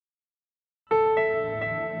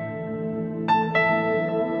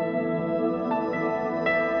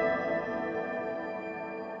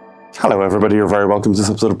Hello everybody, you're very welcome to this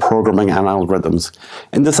episode of Programming and Algorithms.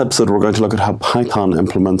 In this episode we're going to look at how Python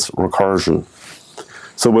implements recursion.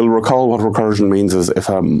 So we'll recall what recursion means is if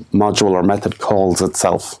a module or method calls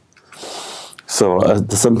itself. So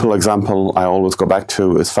the simple example I always go back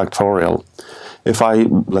to is factorial.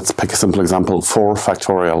 Let's pick a simple example, 4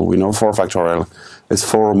 factorial. We know 4 factorial is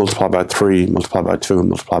 4 multiplied by 3 multiplied by 2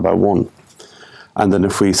 multiplied by 1. And then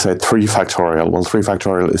if we say 3 factorial, well 3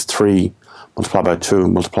 factorial is 3 multiplied by 2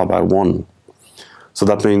 multiplied by 1. So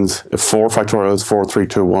that means if 4 factorial is 4, 3,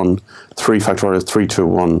 2, 1, 3 factorial is 3, 2,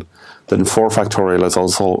 1, then 4 factorial is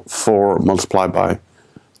also 4 multiplied by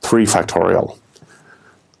 3 factorial.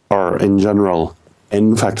 Or in general,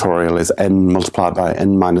 n factorial is n multiplied by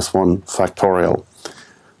n minus 1 factorial.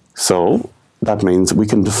 So that means we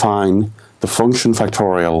can define the function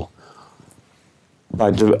factorial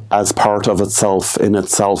as part of itself, in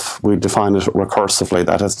itself. We define it recursively,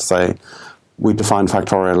 that is to say, we define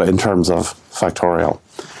factorial in terms of factorial.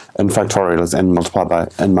 n factorial is n multiplied by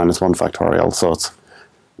n minus 1 factorial, so it's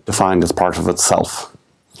defined as part of itself.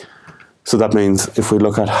 So that means if we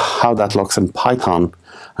look at how that looks in Python,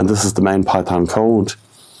 and this is the main Python code,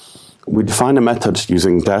 we define a method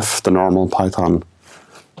using def, the normal Python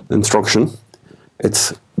instruction.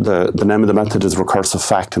 It's the name of the method is recursive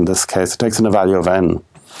fact in this case. It takes in a value of n.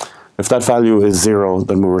 If that value is 0,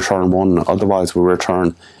 then we return 1, otherwise we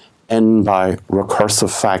return n by recursive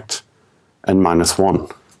fact n minus 1.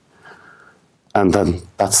 And then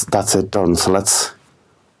that's it done. So let's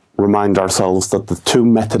remind ourselves that the two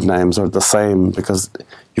method names are the same because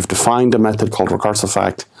you've defined a method called recursive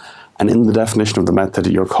fact, and in the definition of the method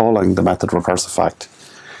you're calling the method recursive fact.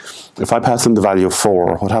 If I pass in the value of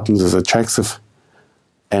 4, what happens is it checks if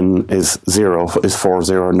n is 0, is 4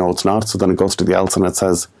 0? No, it's not. So then it goes to the else and it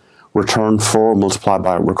says return 4 multiplied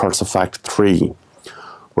by recursive fact 3.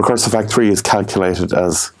 Recursive fact 3 is calculated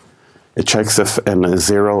as, it checks if n is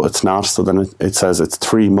 0, it's not, so then it says it's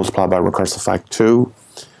 3 multiplied by recursive fact 2.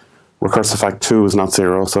 Recursive fact 2 is not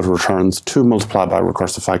 0, so it returns 2 multiplied by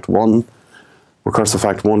recursive fact 1. Recursive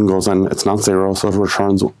fact 1 goes in, it's not 0, so it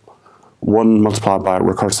returns 1 multiplied by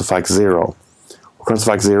recursive fact 0. Recursive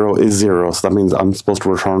fact 0 is 0, so that means I'm supposed to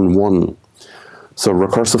return 1. So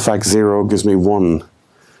recursive fact 0 gives me 1,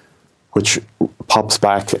 which pops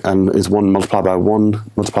back and is 1 multiplied by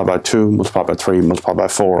 1, multiplied by 2, multiplied by 3, multiplied by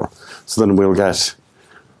 4. So then we'll get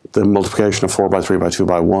the multiplication of 4 by 3 by 2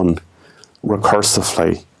 by 1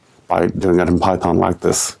 recursively by doing it in Python like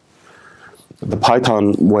this. The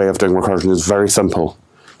Python way of doing recursion is very simple.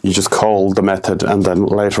 You just call the method and then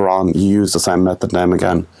later on you use the same method name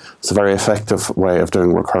again. It's a very effective way of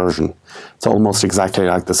doing recursion. It's almost exactly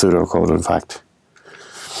like the pseudocode, in fact.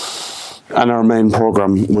 And our main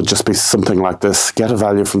program would just be something like this: get a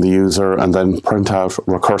value from the user and then print out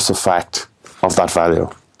recursive fact of that value.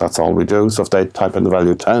 That's all we do. So if they type in the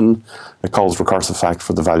value 10, it calls recursive fact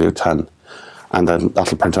for the value 10. And then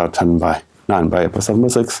that'll print out 10 by 9 by 8 by 7 by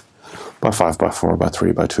 6 by 5 by 4 by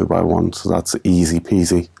 3 by 2 by 1. So that's easy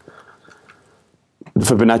peasy. The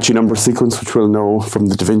Fibonacci number sequence, which we'll know from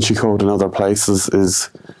the Da Vinci Code and other places, is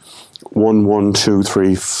 1, 1, 2,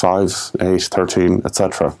 3, 5, 8, 13,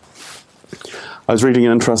 etc. I was reading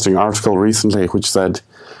an interesting article recently which said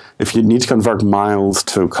if you need to convert miles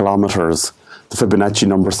to kilometers, the Fibonacci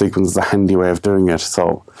number sequence is a handy way of doing it.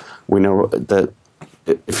 So we know that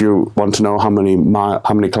if you want to know how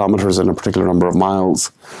many kilometers in a particular number of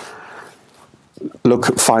miles,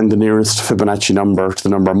 find the nearest Fibonacci number to the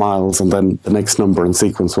number of miles, and then the next number in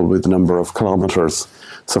sequence will be the number of kilometers.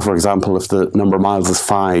 So for example, if the number of miles is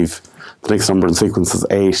 5, the next number in sequence is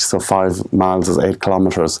 8, so 5 miles is 8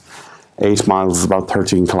 kilometers. 8 miles is about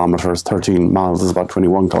 13 kilometers, 13 miles is about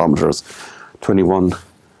 21 kilometers, 21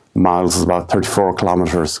 miles is about 34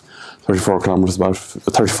 kilometers, 34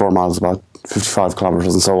 miles is about 55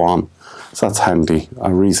 kilometers, and so on. So that's handy,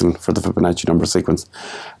 a reason for the Fibonacci number sequence.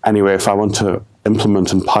 Anyway, if I want to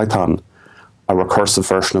implement in Python a recursive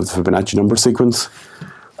version of the Fibonacci number sequence,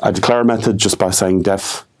 I declare a method just by saying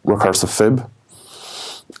def recursive fib,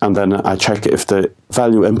 and then I check if the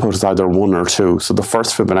value input is either 1 or 2. So the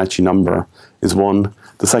first Fibonacci number is 1,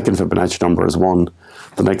 the second Fibonacci number is 1,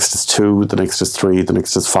 the next is 2, the next is 3, the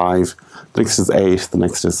next is 5, the next is 8, the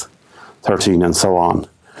next is 13, and so on.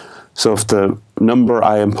 So if the number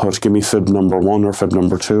I input give me fib number 1 or fib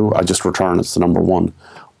number 2, I just return it's the number 1.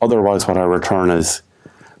 Otherwise what I return is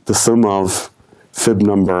the sum of fib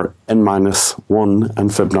number n minus 1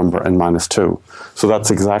 and fib number n minus 2. So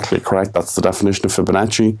that's exactly correct. That's the definition of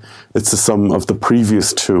Fibonacci. It's the sum of the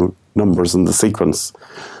previous two numbers in the sequence.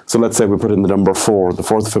 So let's say we put in the number 4. The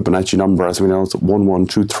fourth Fibonacci number, as we know, is 1, 1,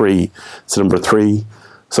 2, 3. It's number 3.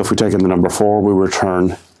 So if we take in the number 4, we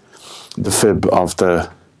return the fib of the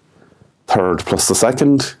third plus the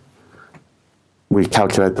second. We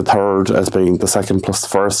calculate the third as being the second plus the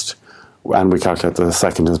first, and we calculate the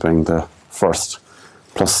second as being the first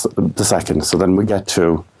plus the second. So then we get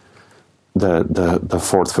to the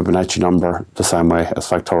fourth Fibonacci number the same way as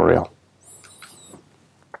factorial.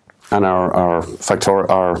 And our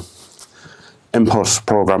input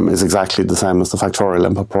program is exactly the same as the factorial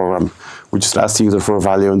input program. We just ask the user for a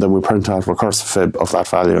value, and then we print out recursive fib of that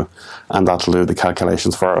value, and that'll do the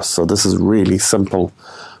calculations for us. So this is a really simple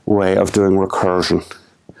way of doing recursion,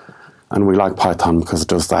 and we like Python because it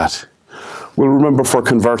does that. We'll remember for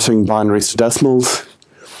converting binaries to decimals,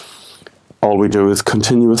 all we do is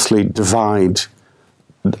continuously divide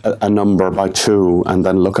a number by 2 and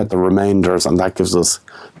then look at the remainders, and that gives us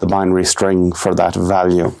the binary string for that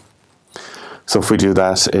value. So if we do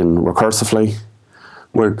that in recursively,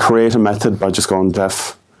 we'll create a method by just going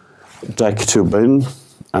def dec to bin,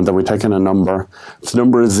 and then we take in a number. If the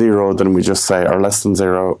number is 0, then we just say, or less than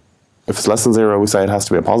 0. If it's less than 0, we say it has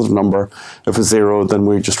to be a positive number. If it's 0, then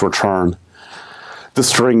we just return the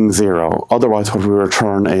string 0. Otherwise, what we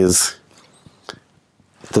return is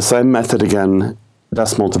the same method again,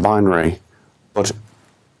 decimal to binary, but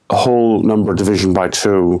a whole number division by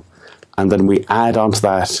 2, and then we add onto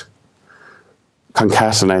that,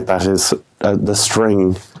 concatenate, that is the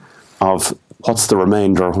string of what's the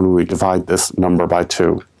remainder when we divide this number by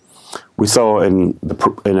 2. We saw in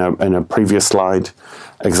a previous slide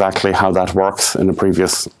exactly how that works in a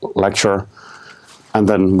previous lecture, and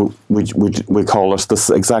then we call it this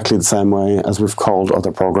exactly the same way as we've called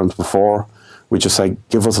other programs before. We just say,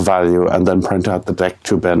 give us a value, and then print out the dec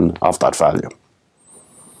to bin of that value.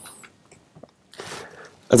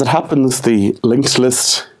 As it happens, the linked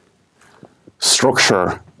list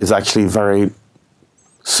structure is actually very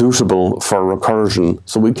suitable for recursion.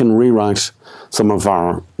 So we can rewrite some of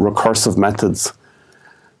our recursive methods,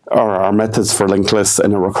 or our methods for linked lists,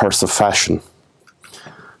 in a recursive fashion.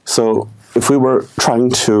 So if we were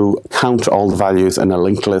trying to count all the values in a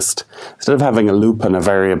linked list, instead of having a loop and a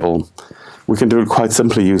variable, we can do it quite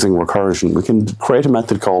simply using recursion. We can create a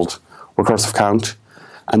method called recursive count,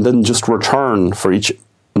 and then just return for each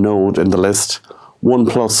node in the list 1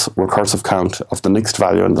 plus recursive count of the next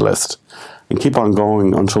value in the list, and keep on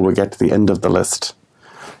going until we get to the end of the list.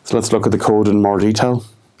 So let's look at the code in more detail.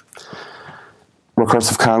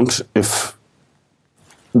 Recursive count, if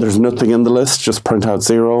there's nothing in the list, just print out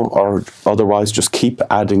 0, or otherwise just keep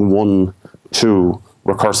adding 1 to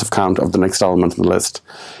recursive count of the next element in the list.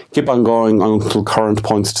 Keep on going until current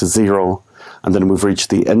points to 0, and then we've reached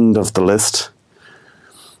the end of the list,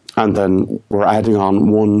 and then we're adding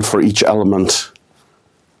on 1 for each element,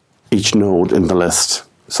 each node in the list.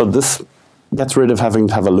 So this gets rid of having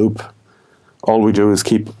to have a loop. All we do is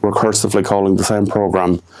keep recursively calling the same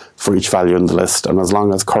program for each value in the list, and as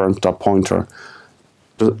long as current.pointer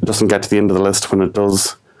doesn't get to the end of the list, when it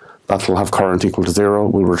does, that'll have current equal to 0,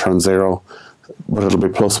 we'll return 0, but it'll be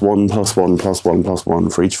 +1, +1, +1,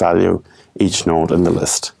 +1 for each value, each node in the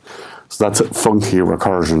list. So that's a funky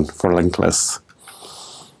recursion for linked lists.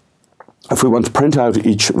 If we want to print out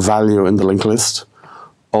each value in the linked list,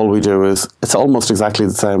 all we do is, it's almost exactly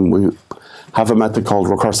the same. We have a method called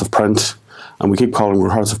recursive print, and we keep calling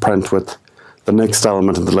recursive print with the next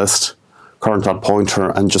element in the list,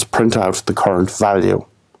 current.pointer, and just print out the current value.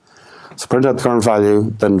 So print out the current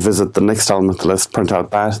value, then visit the next element of the list, print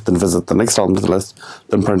out that, then visit the next element of the list,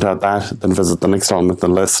 then print out that, then visit the next element of the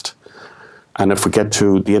list. And if we get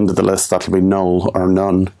to the end of the list, that'll be null or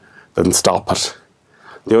none, then stop it.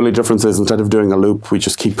 The only difference is, instead of doing a loop, we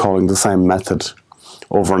just keep calling the same method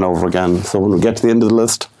over and over again. So when we get to the end of the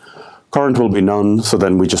list, current will be none, so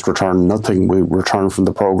then we just return nothing. We return from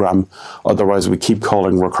the program. Otherwise, we keep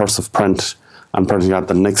calling recursive print and printing out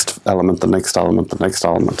the next element, the next element, the next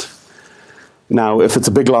element. Now, if it's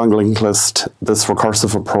a big long linked list, this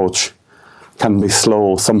recursive approach can be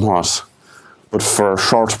slow somewhat, but for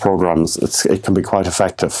short programs, it can be quite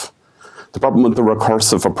effective. The problem with the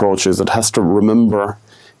recursive approach is it has to remember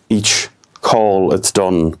each call it's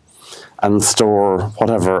done and store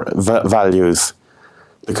whatever values.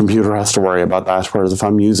 The computer has to worry about that, whereas if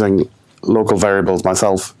I'm using local variables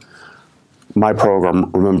myself, my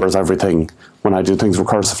program remembers everything. When I do things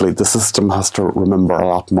recursively, the system has to remember a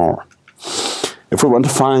lot more. If we want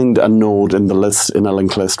to find a node in the list, in a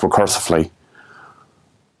linked list recursively,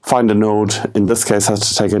 find a node, in this case, has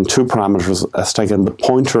to take in 2 parameters, has to take in the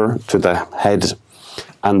pointer to the head,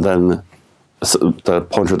 and then the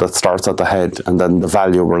pointer that starts at the head, and then the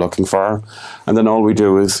value we're looking for. And then all we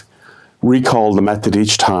do is recall the method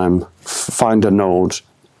each time, find a node,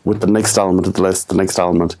 with the next element of the list, the next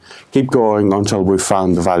element, keep going until we've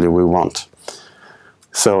found the value we want.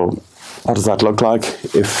 So what does that look like?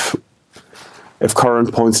 If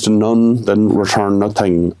current points to none, then return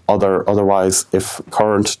nothing. Otherwise, if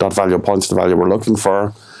current.value points to the value we're looking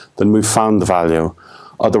for, then we've found the value.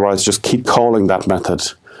 Otherwise, just keep calling that method.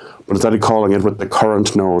 But instead of calling it with the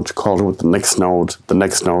current node, call it with the next node, the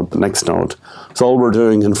next node, the next node. So all we're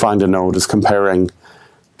doing in find a node is comparing,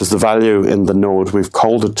 does the value in the node we've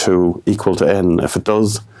called it to equal to n? If it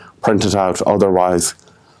does, print it out. Otherwise,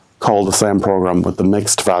 call the same program with the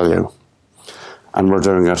next value. And we're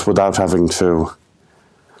doing it without having to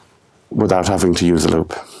use a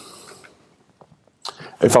loop.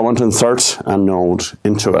 If I want to insert a node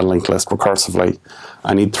into a linked list recursively,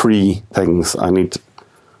 I need three things. I need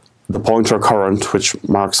the pointer current, which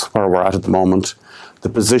marks where we're at the moment, the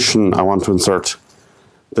position I want to insert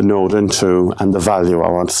the node into, and the value I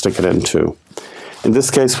want to stick it into. In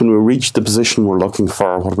this case, when we reach the position we're looking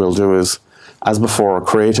for, what we'll do is, as before,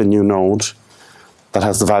 create a new node that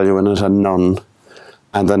has the value in it and none,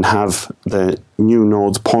 and then have the new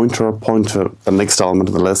node's pointer point to the next element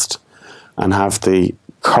of the list, and have the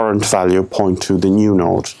current value point to the new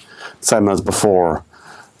node. Same as before.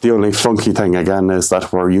 The only funky thing again is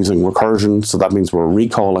that we're using recursion, so that means we're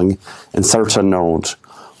recalling insert a node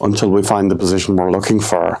until we find the position we're looking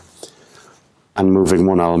for and moving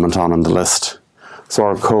one element on in the list. So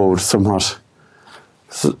our code somewhat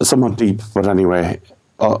deep, but anyway,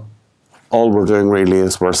 all we're doing really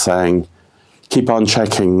is we're saying keep on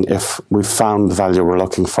checking if we've found the value we're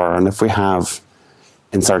looking for, and if we have,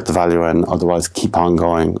 insert the value in, otherwise keep on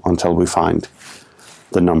going until we find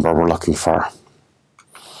the number we're looking for.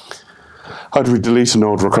 How do we delete a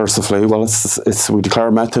node recursively? Well, we declare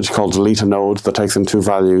a method called delete a node that takes in two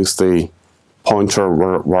values, the pointer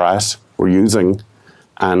we're using,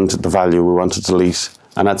 and the value we want to delete.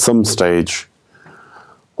 And at some stage,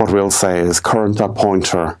 what we'll say is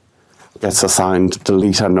current.pointer gets assigned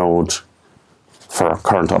delete a node for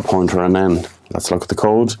current.pointer, and then let's look at the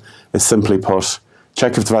code. It's simply put,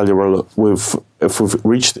 check if the value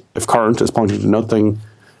if current is pointing to nothing,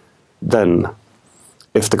 then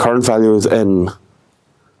if the current value is n,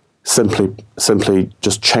 simply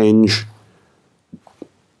just change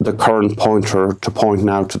the current pointer to point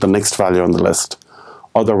now to the next value on the list.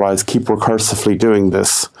 Otherwise, keep recursively doing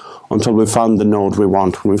this until we found the node we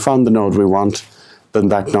want. When we found the node we want, then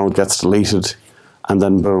that node gets deleted, and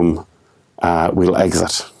then boom, we'll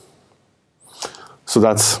exit. So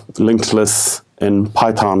that's linked lists in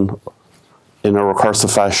Python in a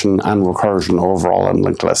recursive fashion, and recursion overall in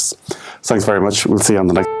linked lists. Thanks very much. We'll see you on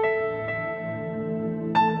the next.